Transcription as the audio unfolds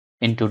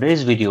In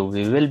today's video,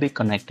 we will be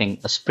connecting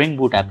a Spring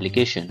Boot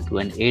application to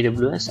an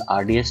AWS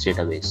RDS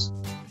database.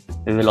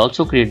 We will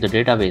also create the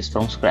database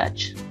from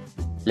scratch.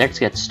 Let's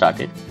get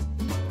started.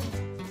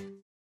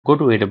 Go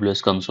to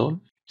AWS console,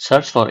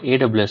 search for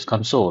AWS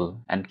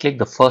console and click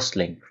the first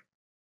link.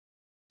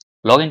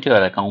 Log into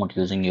your account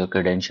using your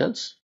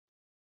credentials.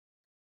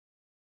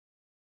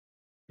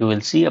 You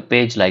will see a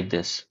page like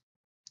this.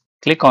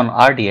 Click on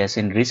RDS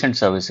in recent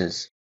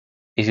services.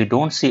 If you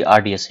don't see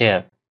RDS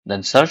here,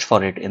 then search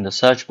for it in the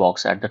search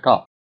box at the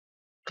top.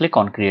 Click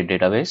on Create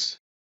Database.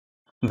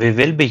 We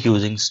will be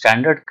using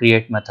standard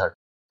create method.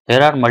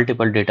 There are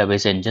multiple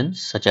database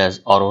engines such as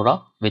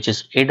Aurora, which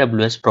is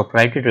AWS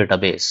proprietary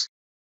database,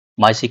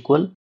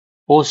 MySQL,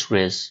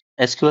 Postgres,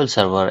 SQL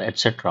Server,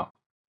 etc.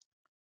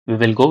 We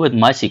will go with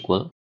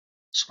MySQL.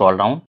 Scroll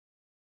down.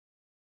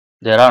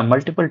 There are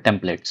multiple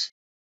templates.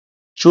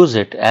 Choose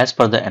it as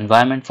per the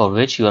environment for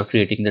which you are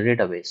creating the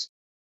database.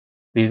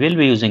 We will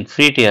be using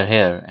free tier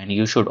here and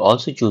you should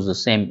also choose the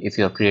same if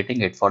you are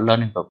creating it for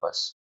learning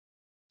purpose.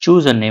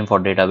 Choose a name for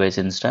database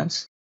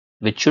instance,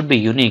 which should be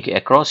unique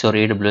across your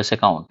AWS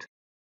account.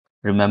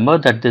 Remember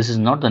that this is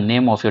not the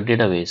name of your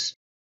database.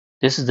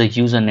 This is the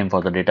username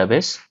for the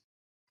database.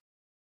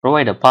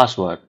 Provide a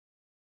password.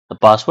 The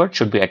password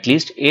should be at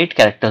least 8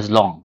 characters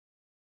long.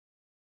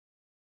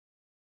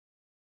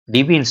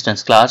 DB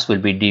instance class will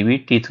be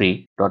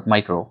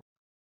dbt3.micro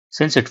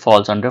since it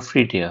falls under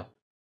free tier.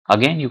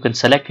 Again, you can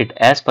select it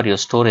as per your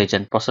storage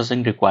and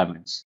processing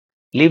requirements.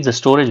 Leave the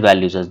storage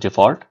values as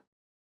default.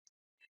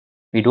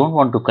 We don't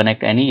want to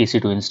connect any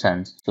EC2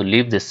 instance, so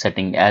leave this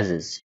setting as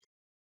is.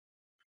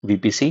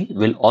 VPC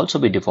will also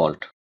be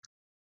default.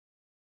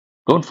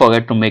 Don't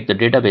forget to make the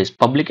database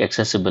public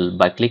accessible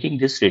by clicking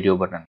this radio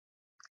button.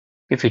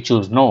 If you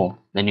choose no,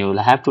 then you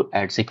will have to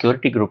add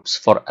security groups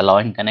for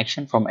allowing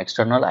connection from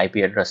external IP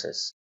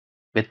addresses.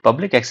 With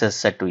public access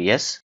set to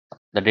yes,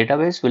 the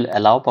database will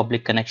allow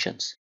public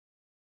connections.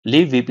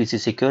 Leave VPC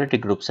security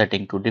group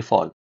setting to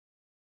default.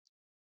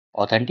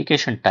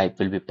 Authentication type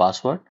will be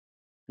password.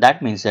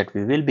 That means that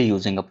we will be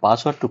using a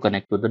password to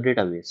connect to the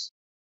database.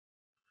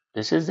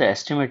 This is the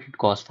estimated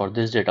cost for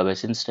this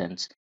database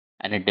instance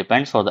and it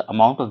depends for the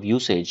amount of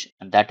usage,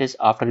 and that is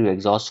after you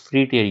exhaust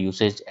free tier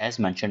usage as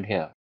mentioned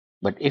here.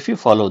 But if you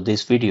follow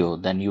this video,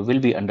 then you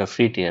will be under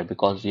free tier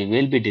because we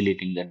will be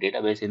deleting the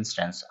database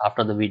instance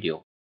after the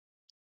video.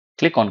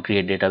 Click on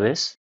Create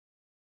Database.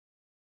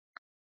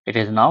 It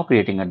is now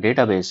creating a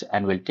database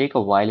and will take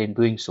a while in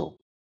doing so.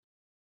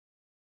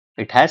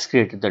 It has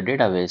created the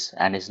database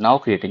and is now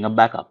creating a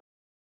backup.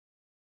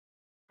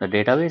 The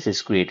database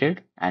is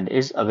created and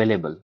is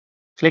available.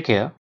 Click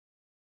here.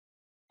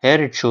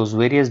 Here it shows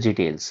various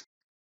details.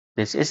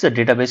 This is the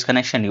database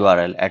connection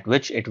URL at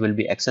which it will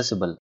be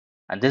accessible,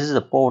 and this is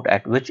the port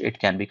at which it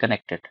can be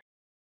connected.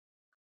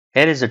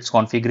 Here is its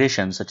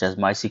configuration such as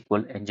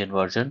MySQL engine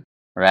version,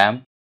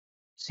 RAM,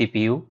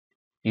 CPU,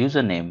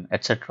 username,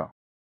 etc.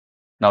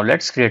 Now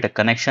let's create a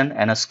connection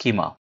and a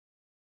schema.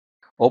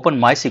 Open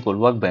MySQL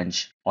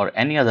Workbench or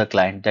any other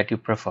client that you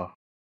prefer.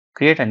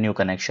 Create a new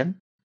connection.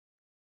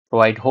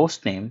 Provide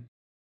host name.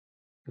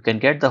 You can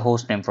get the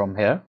host name from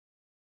here.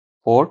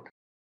 Port,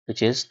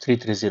 which is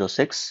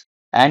 3306,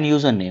 and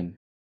username.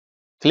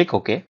 Click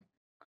OK.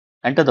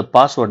 Enter the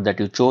password that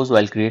you chose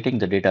while creating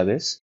the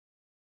database.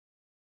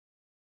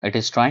 It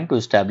is trying to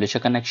establish a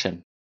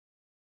connection.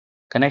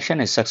 Connection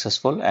is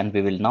successful and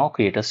we will now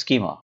create a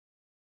schema.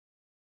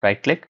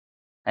 Right click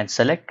and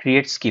select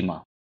Create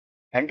Schema.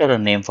 Enter a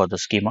name for the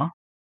schema.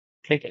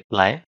 Click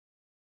Apply.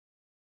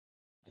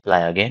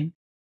 Apply again.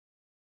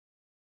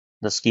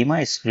 The schema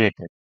is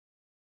created.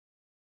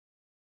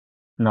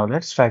 Now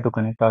let's try to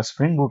connect our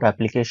Spring Boot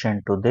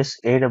application to this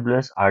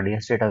AWS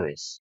RDS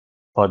database.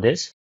 For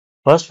this,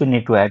 first we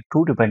need to add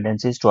two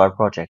dependencies to our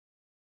project.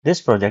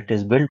 This project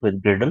is built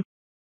with Gradle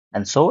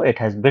and so it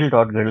has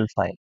build.gradle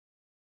file.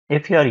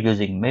 If you are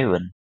using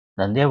Maven,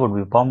 then there would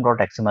be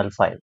pom.xml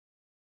file.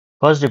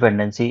 First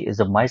dependency is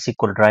the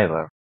MySQL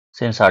driver,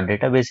 since our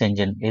database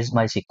engine is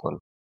MySQL.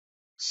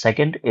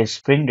 Second is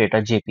Spring Data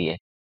JPA.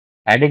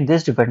 Adding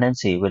this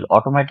dependency will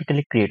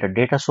automatically create a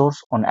data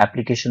source on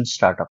application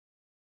startup.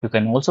 You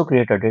can also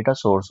create a data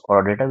source or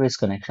a database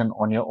connection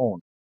on your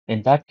own.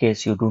 In that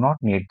case, you do not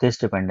need this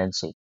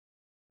dependency.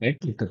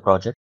 Right-click the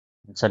project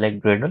and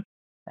select Gradle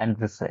and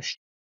refresh.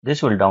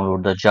 This will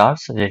download the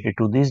jars related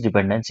to these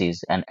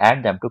dependencies and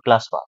add them to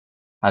classbar.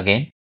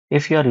 Again,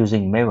 if you are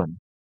using Maven,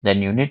 then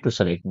you need to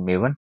select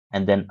Maven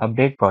and then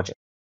update project.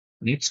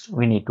 Next,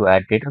 we need to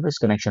add database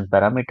connection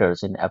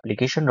parameters in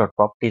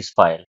application.properties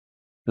file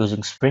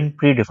using Spring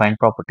predefined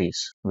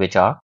properties, which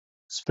are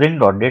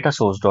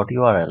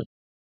spring.datasource.url.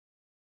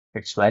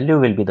 Its value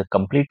will be the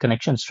complete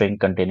connection string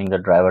containing the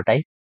driver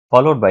type,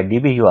 followed by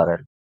DB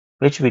URL,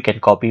 which we can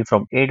copy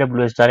from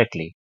AWS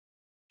directly,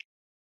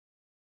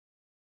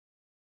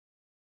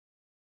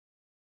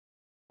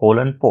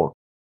 :port.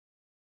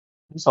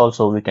 This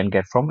also we can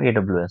get from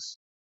AWS,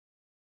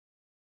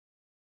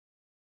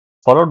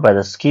 followed by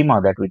the schema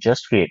that we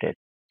just created.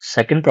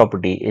 Second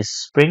property is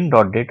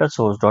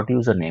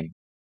spring.datasource.username,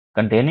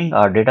 containing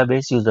our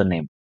database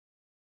username.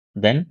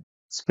 Then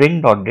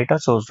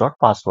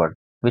spring.datasource.password,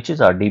 which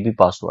is our DB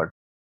password.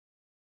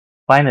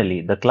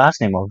 Finally, the class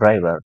name of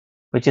driver,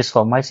 which is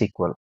for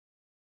MySQL.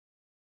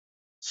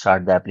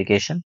 Start the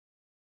application.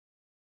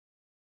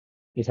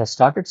 It has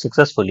started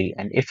successfully,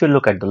 and if you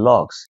look at the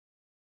logs,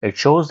 it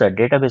shows that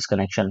database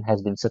connection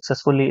has been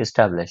successfully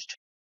established.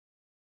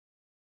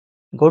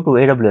 Go to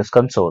AWS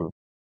console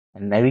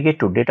and navigate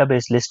to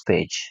database list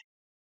page.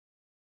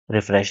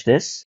 Refresh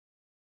this.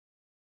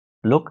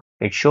 Look,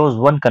 it shows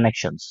one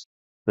connections,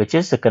 which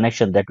is the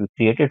connection that we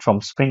created from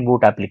Spring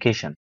Boot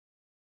application.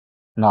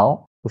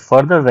 Now, to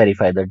further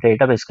verify the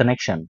database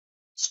connection,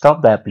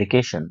 stop the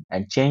application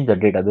and change the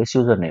database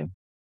username.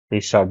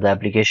 Restart the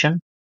application.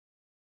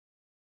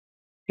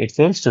 It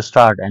fails to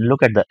start and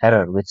look at the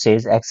error which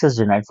says access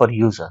denied for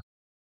user,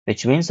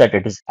 which means that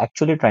it is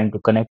actually trying to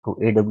connect to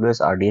AWS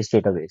RDS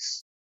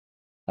database.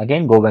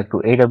 Again, go back to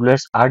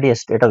AWS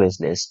RDS database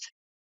list.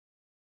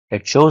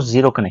 It shows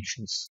zero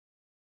connections.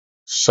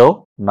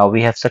 So now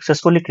we have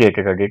successfully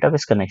created a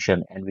database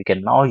connection and we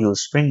can now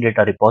use Spring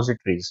Data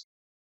repositories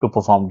to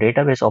perform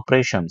database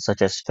operations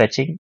such as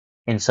fetching,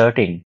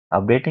 inserting,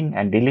 updating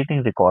and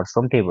deleting records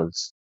from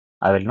tables.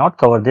 I will not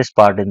cover this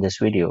part in this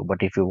video,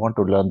 but if you want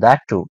to learn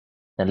that too,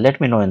 then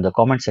let me know in the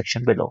comment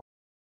section below.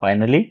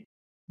 Finally,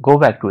 go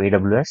back to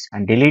AWS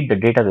and delete the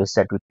database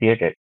that we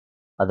created.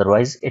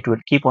 Otherwise, it will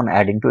keep on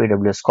adding to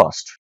AWS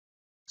cost.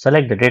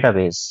 Select the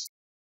database,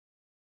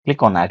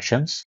 click on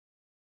Actions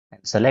and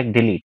select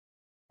Delete.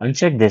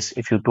 Uncheck this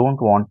if you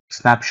don't want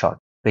snapshot,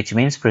 which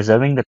means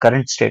preserving the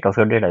current state of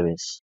your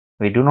database.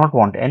 We do not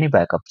want any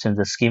backup since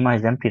the schema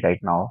is empty right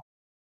now.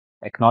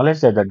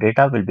 Acknowledge that the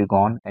data will be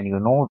gone and you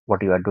know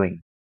what you are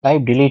doing.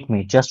 Type delete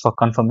me just for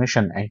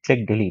confirmation and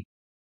click delete.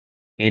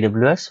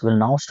 AWS will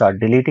now start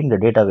deleting the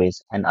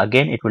database and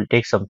again it will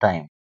take some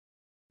time.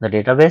 The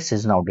database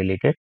is now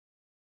deleted.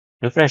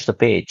 Refresh the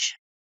page.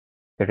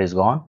 It is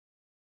gone.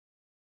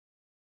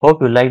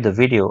 Hope you liked the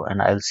video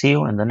and I'll see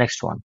you in the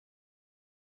next one.